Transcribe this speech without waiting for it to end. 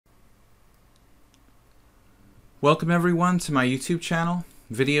Welcome everyone to my YouTube channel,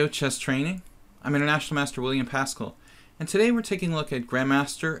 Video Chess Training. I'm International Master William Paschall, and today we're taking a look at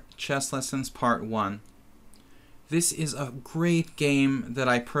Grandmaster Chess Lessons Part 1. This is a great game that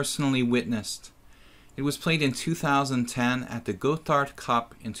I personally witnessed. It was played in 2010 at the Gotthard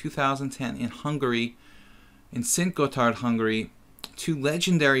Cup in 2010 in Hungary, in St. Gotthard, Hungary. Two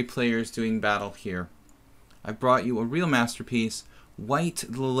legendary players doing battle here. I brought you a real masterpiece, White,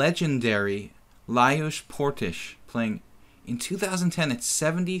 the legendary Lajos Portisch, playing in 2010 at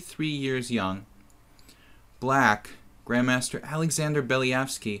 73 years young. Black, Grandmaster Alexander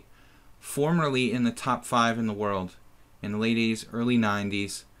Beliavsky, formerly in the top 5 in the world in the late 80s, early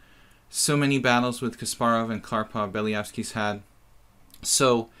 90s. So many battles with Kasparov and Karpov Beliavsky's had.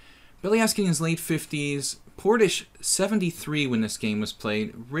 So, Beliavsky in his late 50s, Portisch 73 when this game was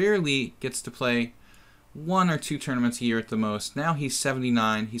played, rarely gets to play 1 or 2 tournaments a year at the most. Now he's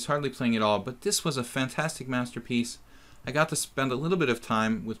 79, he's hardly playing at all, but this was a fantastic masterpiece. I got to spend a little bit of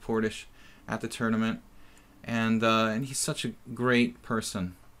time with Portisch at the tournament, and he's such a great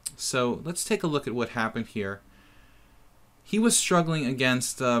person. So let's take a look at what happened here. He was struggling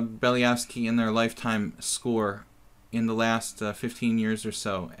against Beliavsky in their lifetime score in the last 15 years or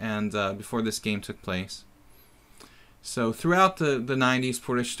so, and before this game took place. So throughout the 90s,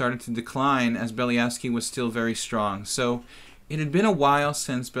 Portisch started to decline as Beliavsky was still very strong. So it had been a while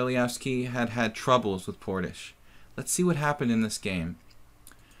since Beliavsky had had troubles with Portisch. Let's see what happened in this game.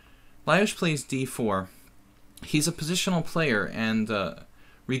 Lajos plays d4. He's a positional player and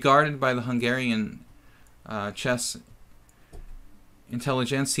regarded by the Hungarian chess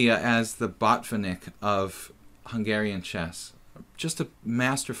intelligentsia as the Botvinnik of Hungarian chess. Just a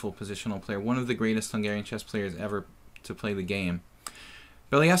masterful positional player, one of the greatest Hungarian chess players ever to play the game.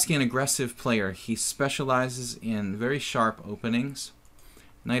 Beliavsky, an aggressive player. He specializes in very sharp openings.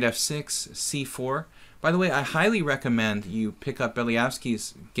 Knight f6, c4. By the way, I highly recommend you pick up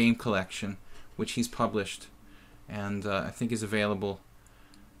Beliavsky's game collection, which he's published, and I think is available.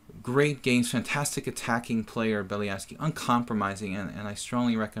 Great games, fantastic attacking player, Beliavsky, uncompromising, and I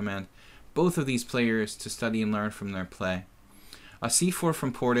strongly recommend both of these players to study and learn from their play. c4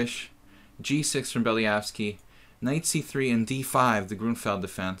 from Portisch, g6 from Beliavsky, Knight c3 and d5, the Grunfeld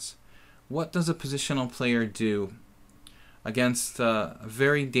defense. What does a positional player do against a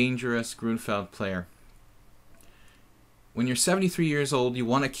very dangerous Grunfeld player? When you're 73 years old, you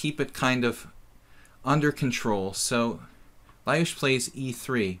want to keep it kind of under control. So Lajos plays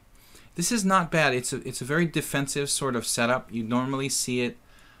e3. This is not bad. It's a very defensive sort of setup. You normally see it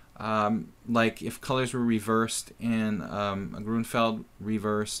like if colors were reversed in a Grunfeld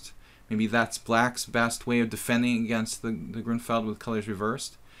reversed. Maybe that's black's best way of defending against the Grunfeld with colors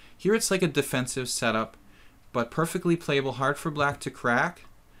reversed. Here it's like a defensive setup, but perfectly playable, hard for black to crack.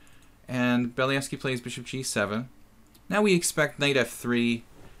 And Beliavsky plays bishop g7. Now we expect knight f3,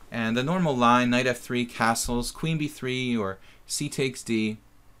 and the normal line, knight f3, castles, queen b3, or c takes d.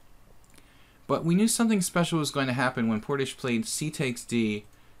 But we knew something special was going to happen when Portisch played c takes d,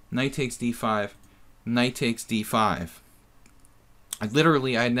 knight takes d5, knight takes d5. I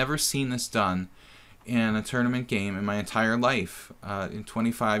had never seen this done in a tournament game in my entire life, in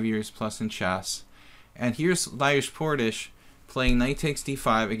 25 years plus in chess. And here's Lajos Portisch playing knight takes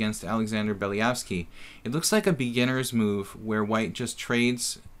d5 against Alexander Beliavsky. It looks like a beginner's move where white just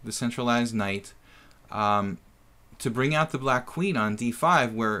trades the centralized knight to bring out the black queen on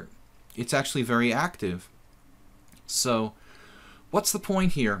d5, where it's actually very active. So what's the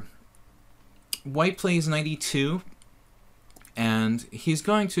point here? White plays knight e2, and he's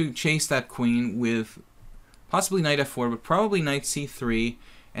going to chase that queen with possibly knight f4, but probably knight c3.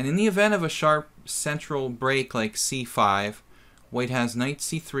 And in the event of a sharp central break like c5, white has knight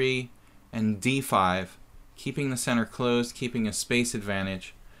c3 and d5, keeping the center closed, keeping a space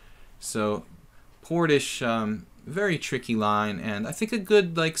advantage. So Portisch, very tricky line, and I think a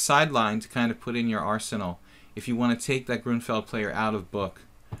good sideline to kind of put in your arsenal if you want to take that Grunfeld player out of book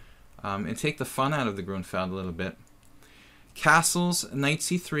and take the fun out of the Grunfeld a little bit. Castles, knight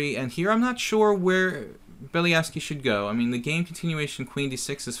c3, and here I'm not sure where Beliavsky should go. I mean, the game continuation queen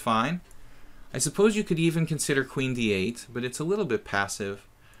d6 is fine. I suppose you could even consider queen d8, but it's a little bit passive.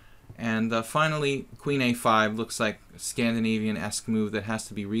 And finally, queen a5 looks like a Scandinavian-esque move that has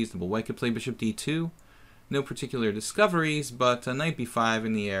to be reasonable. White could play bishop d2. No particular discoveries, but knight b5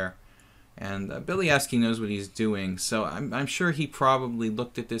 in the air. And Beliavsky knows what he's doing, so I'm sure he probably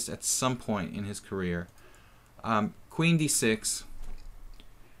looked at this at some point in his career. Queen d6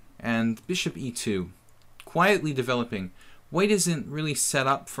 and bishop e2. Quietly developing. White isn't really set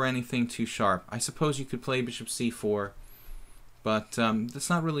up for anything too sharp. I suppose you could play bishop c4, but that's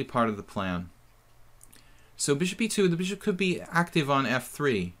not really part of the plan. So bishop e2, the bishop could be active on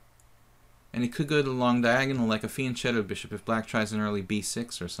f3. And it could go to the long diagonal like a fianchetto bishop if black tries an early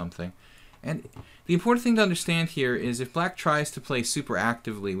b6 or something. And the important thing to understand here is if black tries to play super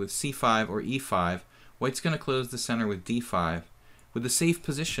actively with c5 or e5, white's going to close the center with d5 with a safe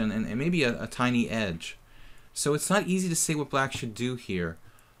position and maybe a tiny edge. So it's not easy to say what black should do here.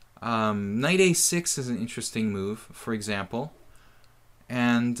 Knight a6 is an interesting move, for example.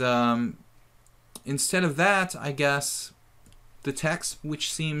 And instead of that, I guess the text,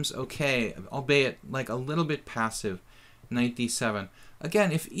 which seems okay, albeit like a little bit passive, knight d7.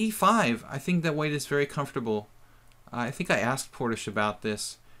 Again, if e5, I think that white is very comfortable. I think I asked Portisch about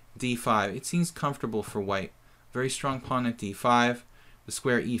this. d5, it seems comfortable for white. Very strong pawn at d5. The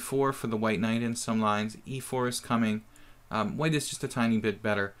square e4 for the white knight in some lines. e4 is coming. White is just a tiny bit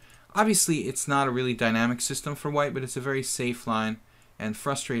better. Obviously, it's not a really dynamic system for white, but it's a very safe line and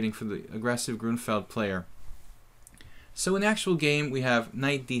frustrating for the aggressive Grunfeld player. So in the actual game, we have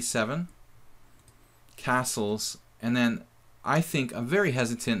knight d7, castles, and then I think a very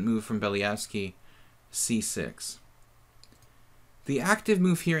hesitant move from Beliavsky, c6. The active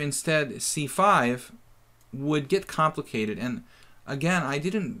move here instead, c5, would get complicated. And again, I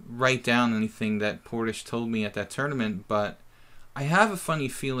didn't write down anything that Portisch told me at that tournament, but I have a funny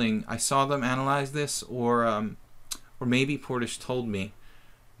feeling I saw them analyze this, or maybe Portisch told me.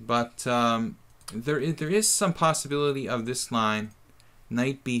 But there is some possibility of this line,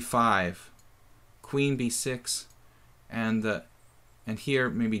 knight b5, queen b6, and here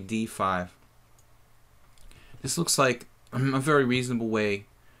maybe d5. This looks like a very reasonable way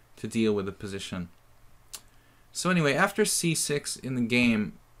to deal with the position. So anyway, after c6 in the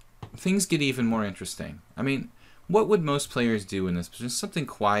game, things get even more interesting. I mean, what would most players do in this position? Something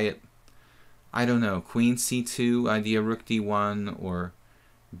quiet. I don't know, queen c2, idea rook d1, or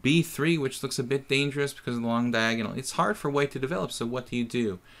b3, which looks a bit dangerous because of the long diagonal. It's hard for white to develop, so what do you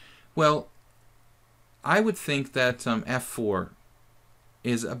do? Well, I would think that f4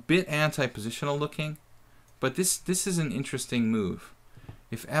 is a bit anti-positional looking, but this is an interesting move.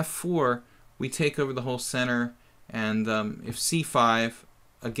 If f4, we take over the whole center, and if c5,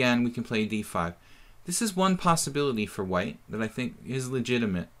 again, we can play d5. This is one possibility for white that I think is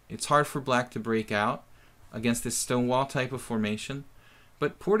legitimate. It's hard for black to break out against this stonewall type of formation.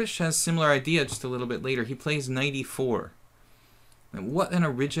 But Portisch has a similar idea just a little bit later. He plays knight e4. And what an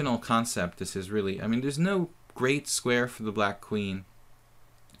original concept this is, really. I mean, there's no great square for the black queen.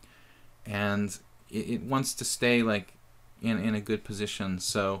 And it wants to stay like in a good position.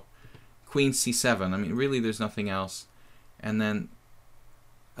 So queen c7. I mean, really, there's nothing else. And then,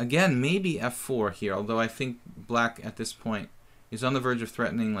 again, maybe f4 here, although I think black at this point is on the verge of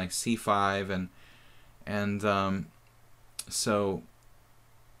threatening like c5. And so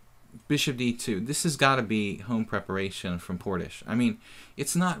bishop d2. This has got to be home preparation from Portisch. I mean,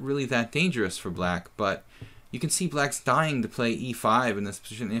 it's not really that dangerous for black, but you can see black's dying to play e5 in this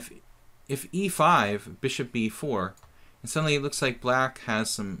position. If e5, bishop b4, and suddenly it looks like black has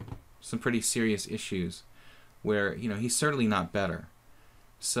some pretty serious issues where, you know, he's certainly not better.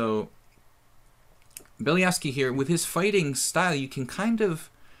 So Beliavsky here, with his fighting style, you can kind of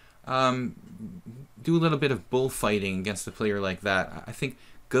do a little bit of bullfighting against a player like that. I think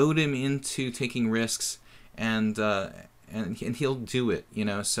goad him into taking risks, and he'll do it, you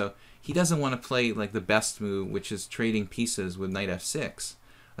know. So he doesn't want to play like the best move, which is trading pieces with knight f6,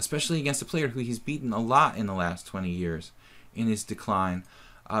 especially against a player who he's beaten a lot in the last 20 years in his decline.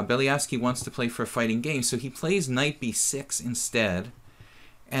 Beliavsky wants to play for a fighting game, so he plays knight b6 instead.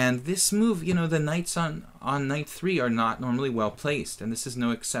 And this move, you know, the knights on knight 3 are not normally well placed, and this is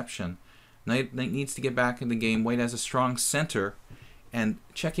no exception. Knight needs to get back in the game. White has a strong center. And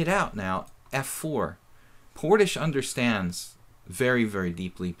check it out now, f4. Portisch understands very, very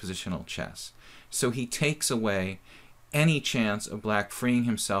deeply positional chess. So he takes away any chance of black freeing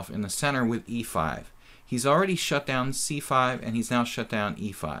himself in the center with e5. He's already shut down c5, and he's now shut down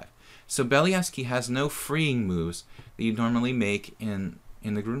e5. So Beliavsky has no freeing moves that you'd normally make in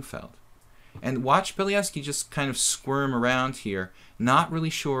the Grunfeld. And watch Beliavsky just kind of squirm around here, not really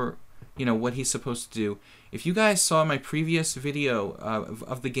sure, you know, what he's supposed to do. If you guys saw my previous video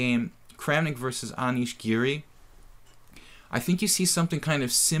of the game Kramnik versus Anish Giri, I think you see something kind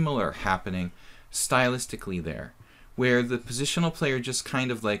of similar happening stylistically there, where the positional player just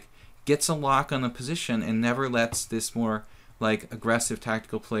kind of like gets a lock on the position and never lets this more like aggressive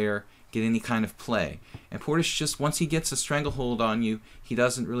tactical player get any kind of play. And Portisch just, once he gets a stranglehold on you, he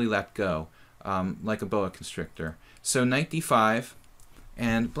doesn't really let go, like a boa constrictor. So knight d5,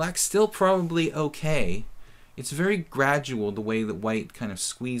 and black's still probably okay. It's very gradual the way that white kind of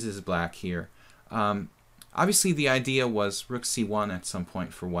squeezes black here. Obviously, the idea was rook c1 at some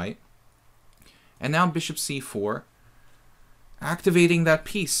point for white. And now bishop c4, activating that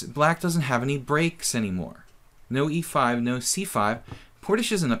piece. Black doesn't have any breaks anymore. No e5, no c5.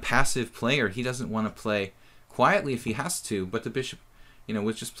 Portisch isn't a passive player. He doesn't want to play quietly if he has to, but the bishop,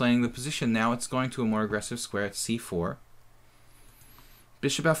 was just playing the position. Now it's going to a more aggressive square at c4.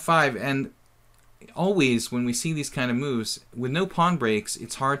 Bishop f5, and always when we see these kind of moves, with no pawn breaks,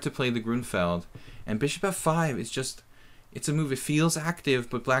 it's hard to play the Grunfeld. And bishop f5 is just, it's a move, it feels active,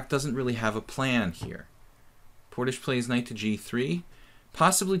 but black doesn't really have a plan here. Portisch plays knight to g3,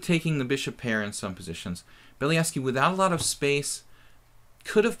 possibly taking the bishop pair in some positions. Beliavsky, without a lot of space,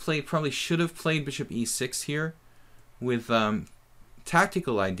 could have played, probably should have played bishop e6 here with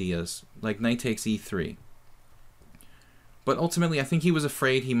tactical ideas like knight takes e3. But ultimately, I think he was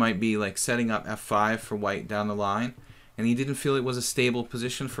afraid he might be like setting up f5 for white down the line, and he didn't feel it was a stable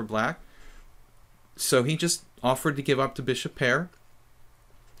position for black. So he just offered to give up the bishop pair.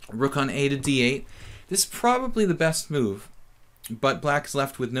 Rook on a to d8. This is probably the best move, but black's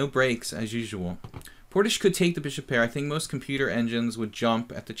left with no breaks as usual. Portisch could take the bishop pair. I think most computer engines would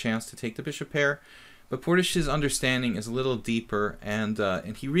jump at the chance to take the bishop pair, but Portisch's understanding is a little deeper, and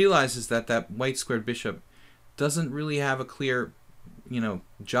he realizes that that white squared bishop doesn't really have a clear,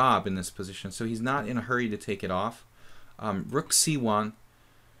 job in this position, so he's not in a hurry to take it off. Rook c1,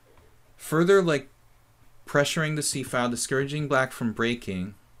 further pressuring the c file, discouraging black from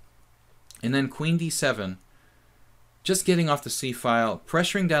breaking, and then queen d7, just getting off the c file,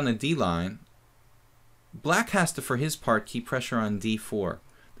 pressuring down the d line. Black has to, for his part, keep pressure on d4.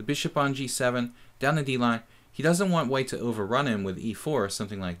 The bishop on g7, down the d line. He doesn't want white to overrun him with e4 or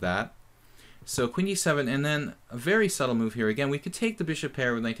something like that. So queen d7, and then a very subtle move here. Again, we could take the bishop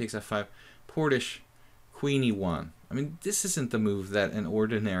pair with knight takes f5. Portisch, queen e1. I mean, this isn't the move that an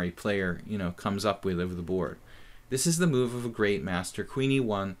ordinary player, comes up with over the board. This is the move of a great master. Queen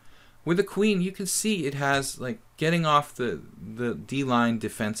e1. With the queen, you can see it has, getting off the d-line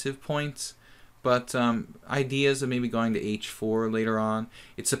defensive points, but ideas of maybe going to h4 later on.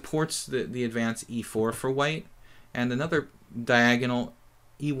 It supports the advance e4 for white, and another diagonal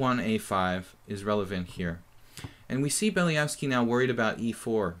e1, a5 is relevant here. And we see Beliavsky now worried about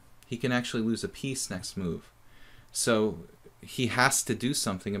e4. He can actually lose a piece next move. So he has to do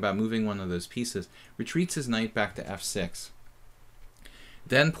something about moving one of those pieces. Retreats his knight back to f6.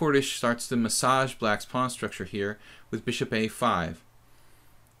 Then Portisch starts to massage black's pawn structure here with bishop a5.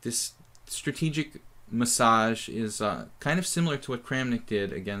 This strategic massage is kind of similar to what Kramnik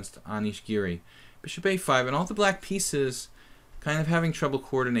did against Anish Giri. Bishop a5, and all the black pieces kind of having trouble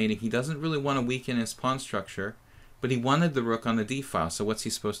coordinating. He doesn't really want to weaken his pawn structure, but he wanted the rook on the d file, so what's he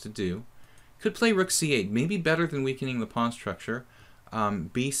supposed to do? Could play rook c8, maybe better than weakening the pawn structure.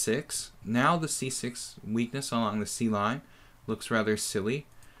 b6, now the c6 weakness along the c line looks rather silly.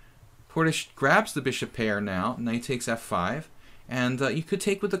 Portisch grabs the bishop pair now, knight takes f5, and you could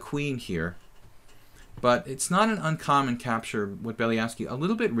take with the queen here. But it's not an uncommon capture with Beliavsky, a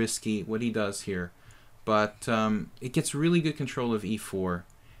little bit risky what he does here, but it gets really good control of e4,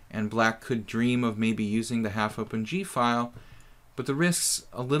 and black could dream of maybe using the half-open g file, but the risks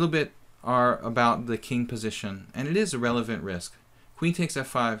a little bit are about the king position, and it is a relevant risk. Queen takes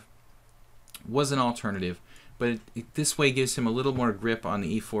f5 was an alternative, but this way gives him a little more grip on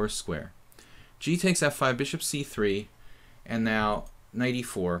the e4 square. G takes f5, bishop c3, and now knight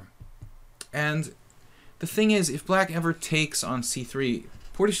e4. And the thing is, if black ever takes on c3,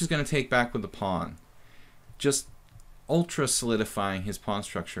 Portisch is going to take back with the pawn, just ultra solidifying his pawn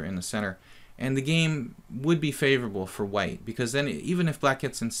structure in the center. And the game would be favorable for white, because then even if black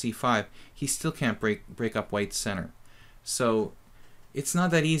gets in c5, he still can't break up white's center. So it's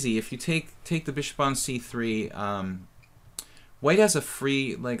not that easy. If you take the bishop on c3, white has a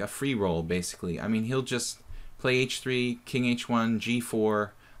free roll basically. I mean, he'll just play h3, king h1,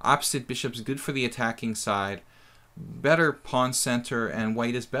 g4. Opposite bishop's good for the attacking side. Better pawn center, and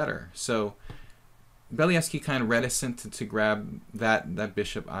white is better. So Beliavsky kind of reticent to grab that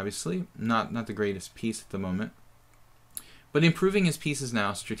bishop, obviously. Not the greatest piece at the moment. But improving his pieces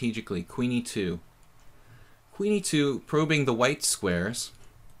now strategically. Queen e2. Queen e2, probing the white squares.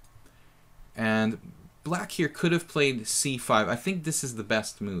 And black here could have played c5. I think this is the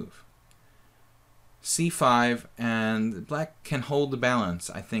best move. c5, and black can hold the balance,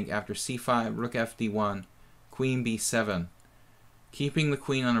 I think, after c5, rook fd1, queen b7. Keeping the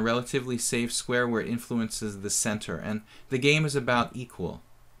queen on a relatively safe square where it influences the center. And the game is about equal.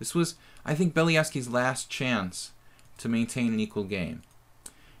 This was, I think, Beliavsky's last chance to maintain an equal game.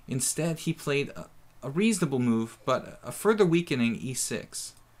 Instead, he played a reasonable move, but a further weakening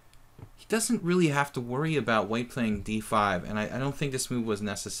e6. he doesn't really have to worry about white playing d5, and I don't think this move was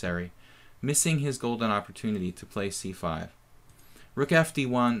necessary, missing his golden opportunity to play c5. Rook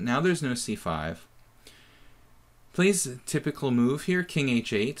fd1, now there's no c5. Plays a typical move here, king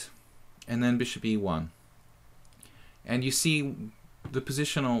h8, and then bishop e1. And you see the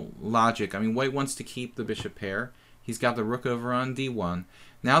positional logic. I mean, white wants to keep the bishop pair. He's got the rook over on d1.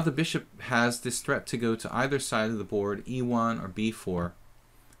 Now the bishop has this threat to go to either side of the board, e1 or b4.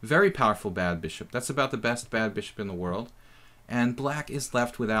 Very powerful bad bishop. That's about the best bad bishop in the world. And black is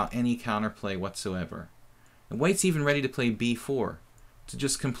left without any counterplay whatsoever. And white's even ready to play b4 to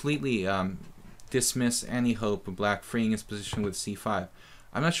just completely dismiss any hope of black freeing his position with c5.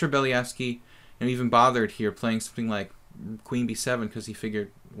 I'm not sure Beliavsky even bothered here playing something like queen b7 because he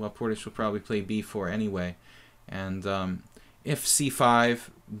figured, well, Portisch will probably play b4 anyway. And if c5,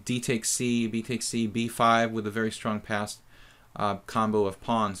 d takes c, b takes c, b5 with a very strong passed combo of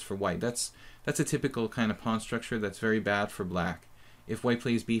pawns for white. That's a typical kind of pawn structure that's very bad for black. If white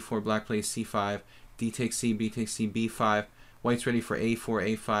plays b4, black plays c5, d takes c, b takes c, b5, white's ready for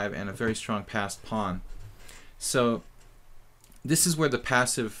a4, a5, and a very strong passed pawn. So this is where the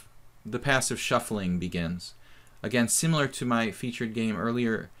passive shuffling begins. Again, similar to my featured game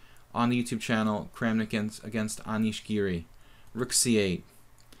earlier on the YouTube channel, Kramnik against Anish Giri. Rook c8.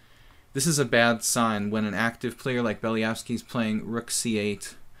 This is a bad sign when an active player like Beliavsky is playing rook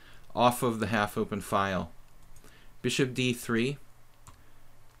c8 off of the half-open file. Bishop d3.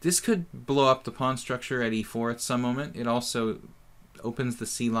 This could blow up the pawn structure at e4 at some moment. It also opens the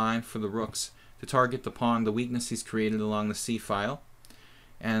c line for the rooks to target the pawn, the weakness he's created along the c file.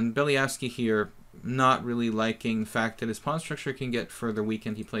 And Beliavsky here not really liking the fact that his pawn structure can get further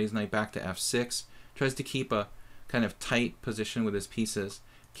weakened. He plays knight back to f6, tries to keep a kind of tight position with his pieces.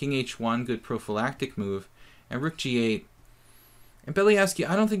 King h1, good prophylactic move, and rook g8. And Beliavsky,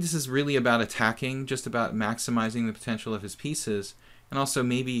 I don't think this is really about attacking, just about maximizing the potential of his pieces, and also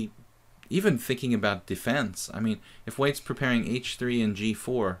maybe even thinking about defense. I mean, if white's preparing h3 and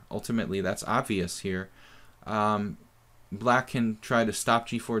g4, ultimately that's obvious here. Black can try to stop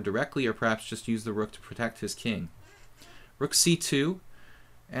g4 directly, or perhaps just use the rook to protect his king. Rook c2,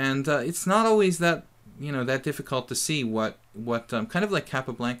 and it's not always that that difficult to see what kind of like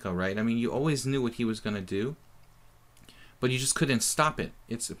Capablanca, right? I mean, you always knew what he was going to do, but you just couldn't stop it.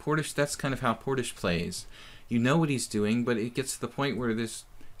 It's Portisch. That's kind of how Portisch plays. You know what he's doing, but it gets to the point where there's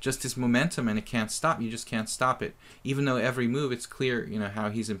just this momentum and it can't stop. You just can't stop it, even though every move it's clear how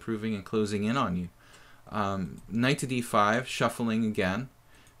he's improving and closing in on you. Knight to d5, shuffling again.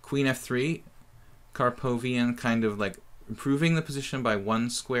 Queen f3, Karpovian, kind of like improving the position by one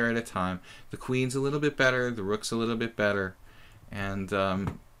square at a time. The queen's a little bit better, the rook's a little bit better, and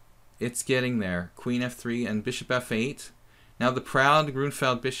it's getting there. Queen f3 and bishop f8. Now the proud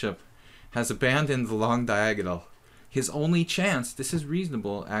Grunfeld bishop has abandoned the long diagonal. His only chance, this is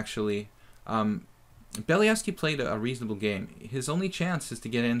reasonable actually, Beliavsky played a reasonable game. His only chance is to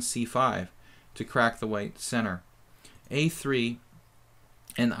get in c5 to crack the white center. a3,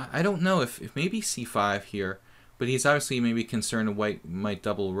 and I don't know if maybe c5 here, but he's obviously maybe concerned that white might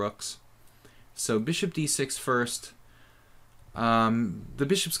double rooks. So bishop d6 first. The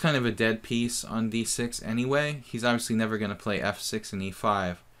bishop's kind of a dead piece on d6 anyway. He's obviously never going to play f6 and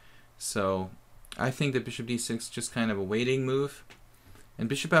e5. So I think that bishop d6 just kind of a waiting move. And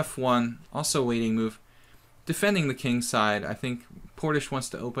bishop f1, also a waiting move. Defending the king side, I think Portisch wants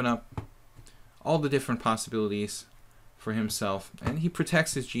to open up all the different possibilities for himself. And he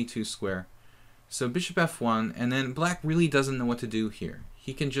protects his g2 square. So bishop f1, and then black really doesn't know what to do here.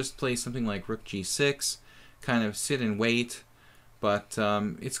 He can just play something like rook g6, kind of sit and wait, but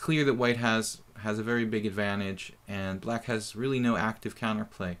it's clear that white has a very big advantage, and black has really no active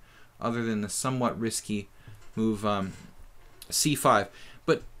counterplay other than the somewhat risky move c5.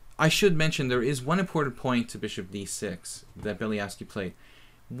 But I should mention there is one important point to bishop d6 that Beliavsky played.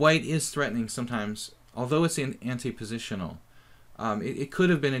 White is threatening sometimes, although it's anti-positional. It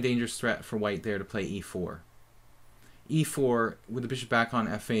could have been a dangerous threat for white there to play e4. e4 with the bishop back on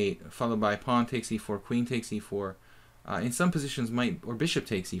f8, followed by pawn takes e4, queen takes e4. In some positions, or bishop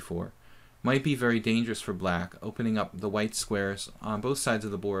takes e4, might be very dangerous for black, opening up the white squares on both sides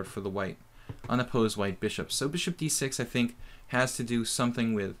of the board for the unopposed white bishop. So bishop d6, I think, has to do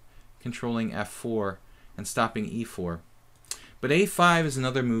something with controlling f4 and stopping e4. But a5 is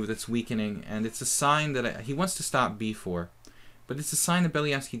another move that's weakening, and it's a sign that he wants to stop b4. But it's a sign that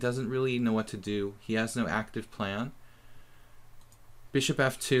Beliavsky doesn't really know what to do. He has no active plan. Bishop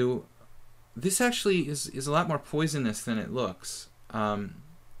f2. This actually is a lot more poisonous than it looks.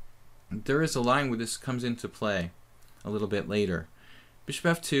 There is a line where this comes into play a little bit later.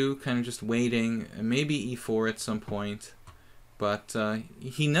 Bishop f2, kind of just waiting, and maybe e4 at some point. But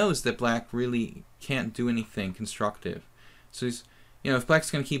he knows that black really can't do anything constructive. So he's, if black's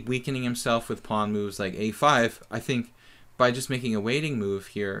going to keep weakening himself with pawn moves like a5, I think by just making a waiting move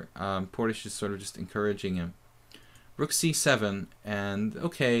here, Portisch is sort of just encouraging him. Rook c7, and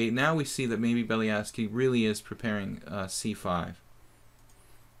okay, now we see that maybe Beliavsky really is preparing c5.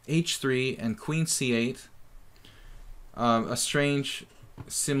 h3 and queen c8. A strange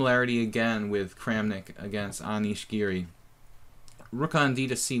similarity again with Kramnik against Anish Giri. Rook on d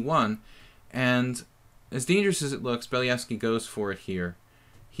to c1, and as dangerous as it looks, Beliavsky goes for it here.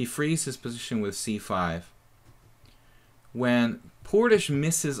 He frees his position with c5. When Portisch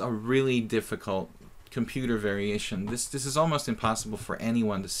misses a really difficult computer variation, this is almost impossible for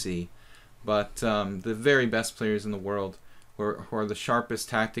anyone to see, but the very best players in the world who are the sharpest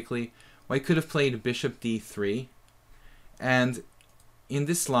tactically, White could have played bishop d3, and in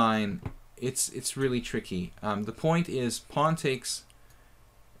this line it's really tricky. The point is pawn takes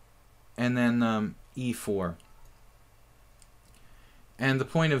and then e4, and the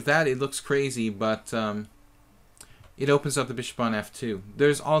point of that, it looks crazy, but it opens up the bishop on f2.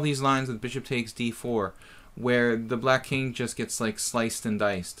 There's all these lines with bishop takes d4 where the black king just gets like sliced and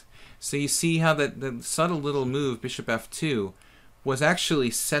diced. So you see how the subtle little move bishop f2 was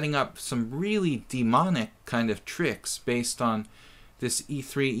actually setting up some really demonic kind of tricks based on this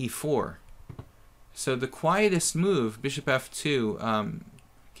e3, e4. So the quietest move, bishop f2,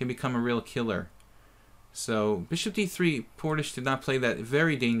 can become a real killer. So bishop d3, Portisch did not play that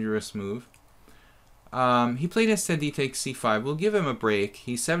very dangerous move. He played instead d takes c5. We'll give him a break.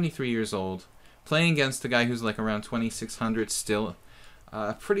 He's 73 years old, playing against a guy who's like around 2600 still.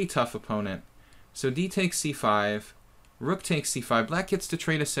 A pretty tough opponent. So d takes c5, rook takes c5. Black gets to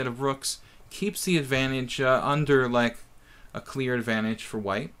trade a set of rooks, keeps the advantage under like a clear advantage for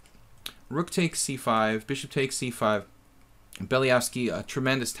white. Rook takes c5, bishop takes c5. Beliavsky, a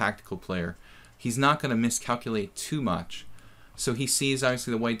tremendous tactical player. He's not going to miscalculate too much. So he sees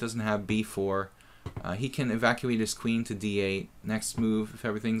obviously the white doesn't have b4. He can evacuate his queen to d8. Next move, if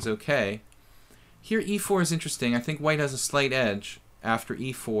everything's okay. Here e4 is interesting. I think white has a slight edge after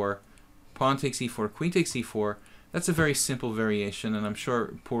e4. Pawn takes e4, queen takes e4. That's a very simple variation, and I'm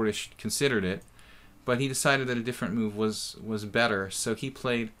sure Portisch considered it. But he decided that a different move was better, so he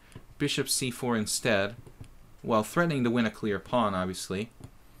played bishop c4 instead, while threatening to win a clear pawn, obviously.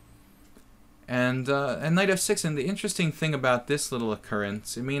 And knight f6, and the interesting thing about this little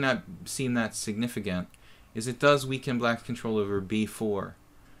occurrence, it may not seem that significant, is it does weaken black's control over b4.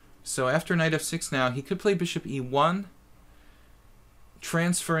 So after knight f6 now, he could play bishop e1,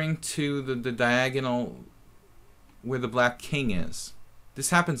 transferring to the diagonal where the black king is.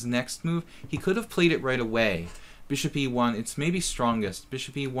 This happens next move. He could have played it right away. Bishop e1, it's maybe strongest.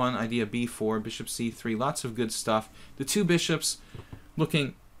 Bishop e1, idea b4, bishop c3, lots of good stuff. The two bishops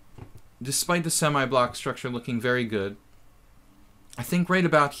looking, despite the semi-block structure, looking very good. I think right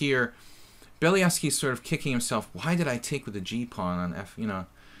about here, Beliavsky's sort of kicking himself. Why did I take with the g-pawn on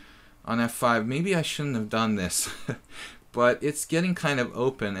on f5? Maybe I shouldn't have done this. But it's getting kind of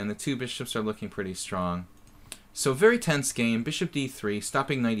open, and the two bishops are looking pretty strong. So very tense game. Bishop d3,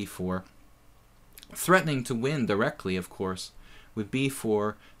 stopping knight e4. Threatening to win directly, of course, with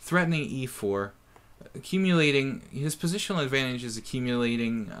b4. Threatening e4. Accumulating, his positional advantage is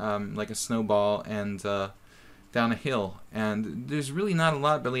accumulating like a snowball and down a hill. And there's really not a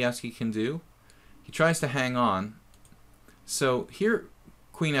lot Beliavsky can do. He tries to hang on. So here,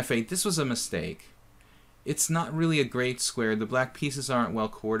 queen f8, this was a mistake. It's not really a great square. The black pieces aren't well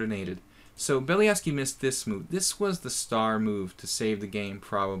coordinated. So Beliavsky missed this move. This was the star move to save the game,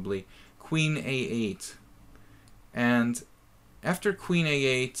 probably. Queen a8. And after queen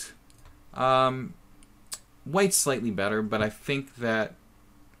a8, white's slightly better, but I think that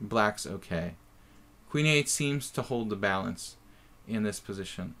black's okay. Queen a8 seems to hold the balance in this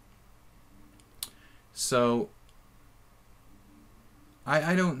position. So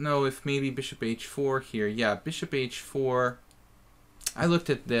I don't know if maybe bishop h4 here. Yeah, bishop h4. I looked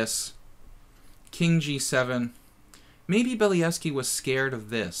at this. King g7. Maybe Beliavsky was scared of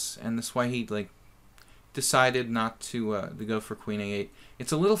this, and that's why he decided not to go for queen a8.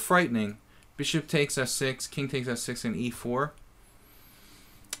 It's a little frightening. Bishop takes f6, king takes f6, and e4.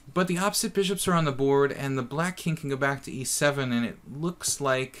 But the opposite bishops are on the board, and the black king can go back to e7, and it looks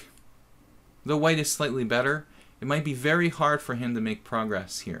like, though white is slightly better, it might be very hard for him to make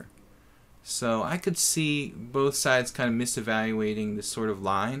progress here. So I could see both sides kind of misevaluating this sort of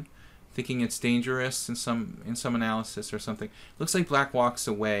line, thinking it's dangerous in some analysis or something. Looks like black walks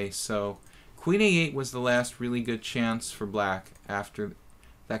away, so Queen A8 was the last really good chance for black after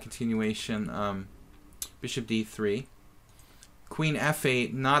that continuation. Bishop D3. Queen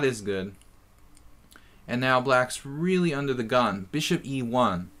F8, not as good. And now black's really under the gun. Bishop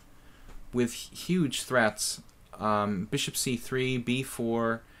E1 with huge threats. Bishop C3,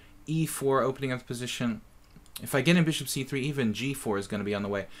 B4, E4 opening up the position. If I get in Bishop C3, even G4 is going to be on the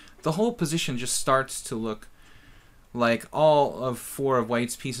way. The whole position just starts to look like all of 4 of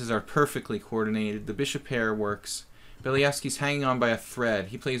white's pieces are perfectly coordinated. The bishop pair works. Beliavsky's hanging on by a thread.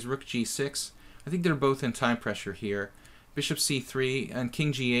 He plays Rook G6. I think they're both in time pressure here. Bishop C3 and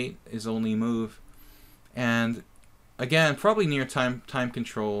King G8 is only move. And again, probably near time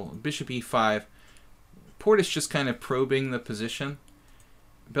control. Bishop E5. Portisch just kind of probing the position.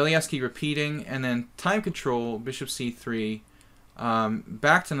 Beliavsky repeating, and then time control, Bishop C3,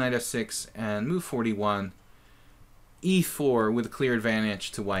 back to Knight F6, and move 41. E4 with a clear advantage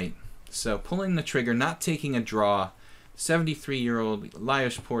to white. So pulling the trigger, not taking a draw. 73-year-old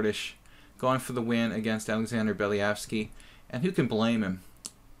Lajos Portisch going for the win against Alexander Beliavsky. And who can blame him?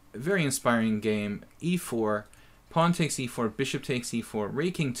 A very inspiring game. E4, pawn takes E4, bishop takes E4,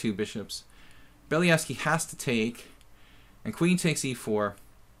 raking 2 bishops. Beliavsky has to take, and queen takes E4.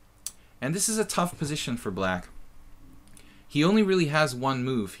 And this is a tough position for black. He only really has one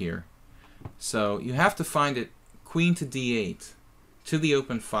move here. So you have to find it queen to D8 to the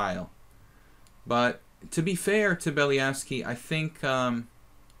open file. But to be fair to Beliavsky, I think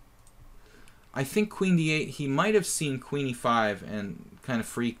queen D8, he might have seen queen E5 and kind of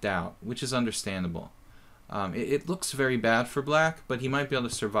freaked out, which is understandable. It looks very bad for black, but he might be able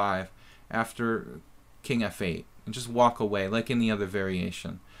to survive after king F8 and just walk away like in the other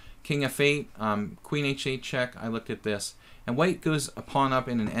variation. King F8, queen H8 check, I looked at this, and white goes a pawn up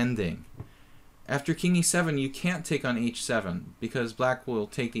in an ending. After king E7, you can't take on H7 because black will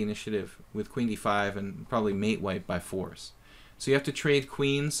take the initiative with queen D5 and probably mate white by force. So you have to trade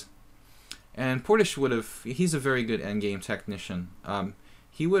queens, and Portisch would have, he's a very good endgame technician.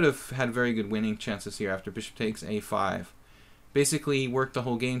 He would have had very good winning chances here after bishop takes A5. Basically, he worked the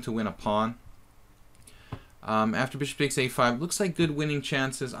whole game to win a pawn. After bishop takes A5, looks like good winning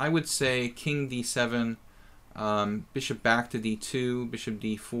chances. I would say king D7, bishop back to D2, bishop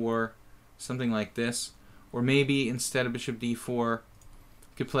D4, something like this. Or maybe instead of bishop D4,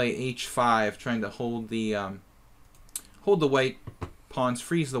 you could play H5, trying to hold the white pawns,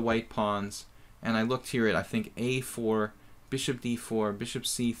 freeze the white pawns. And I looked here at, I think, A4, bishop D4, bishop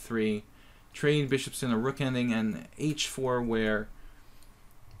C3, trade bishops in a rook ending, and H4 where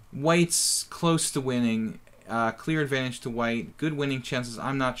white's close to winning. Clear advantage to white, good winning chances.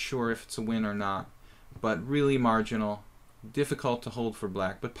 I'm not sure if it's a win or not, but really marginal. Difficult to hold for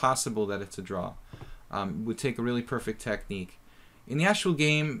black, but possible that it's a draw. Would take a really perfect technique. In the actual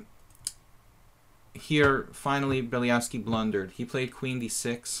game, here, finally, Beliavsky blundered. He played queen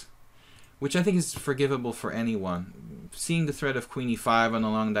D6, which I think is forgivable for anyone. Seeing the threat of queen E5 on the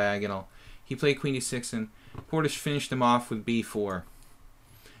long diagonal, he played queen D6, and Portisch finished him off with B4.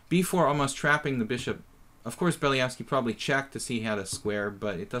 B4 almost trapping the bishop. Of course, Beliavsky probably checked to see he had a square,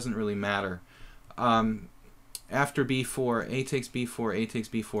 but it doesn't really matter. After B4, A takes B4, A takes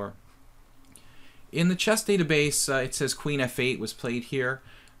B4. In the chess database, it says queen F8 was played here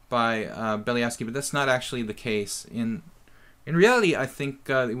by Beliavsky, but that's not actually the case. In reality, I think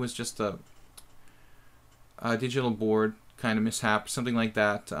it was just a digital board kind of mishap, something like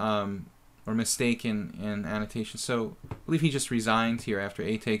that, or mistake in annotation. So I believe he just resigned here after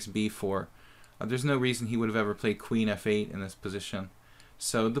A takes B4. There's no reason he would have ever played queen F8 in this position.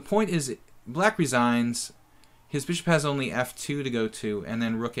 So the point is, black resigns. His bishop has only F2 to go to, and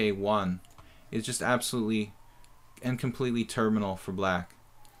then rook A1 is just absolutely and completely terminal for black.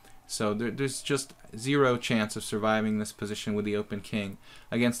 So there's just zero chance of surviving this position with the open king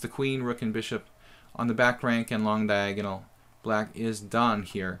against the queen, rook, and bishop on the back rank and long diagonal. Black is done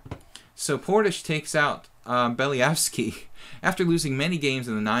here. So Portisch takes out Beliavsky after losing many games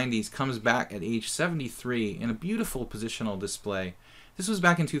in the 90s, comes back at age 73 in a beautiful positional display. This was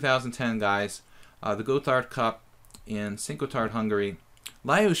back in 2010, guys. The Gotthard Cup in St. Gotthard, Hungary.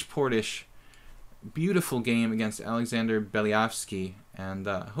 Lajos Portisch, beautiful game against Alexander Beliavsky, and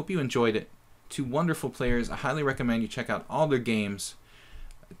I hope you enjoyed it. Two wonderful players. I highly recommend you check out all their games.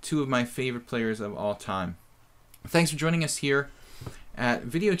 Two of my favorite players of all time. Thanks for joining us here at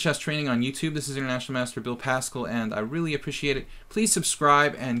Video Chess Training on YouTube. This is International Master Bill Paschall, and I really appreciate it. Please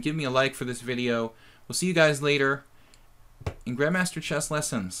subscribe and give me a like for this video. We'll see you guys later in Grandmaster Chess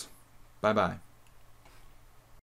Lessons. Bye-bye.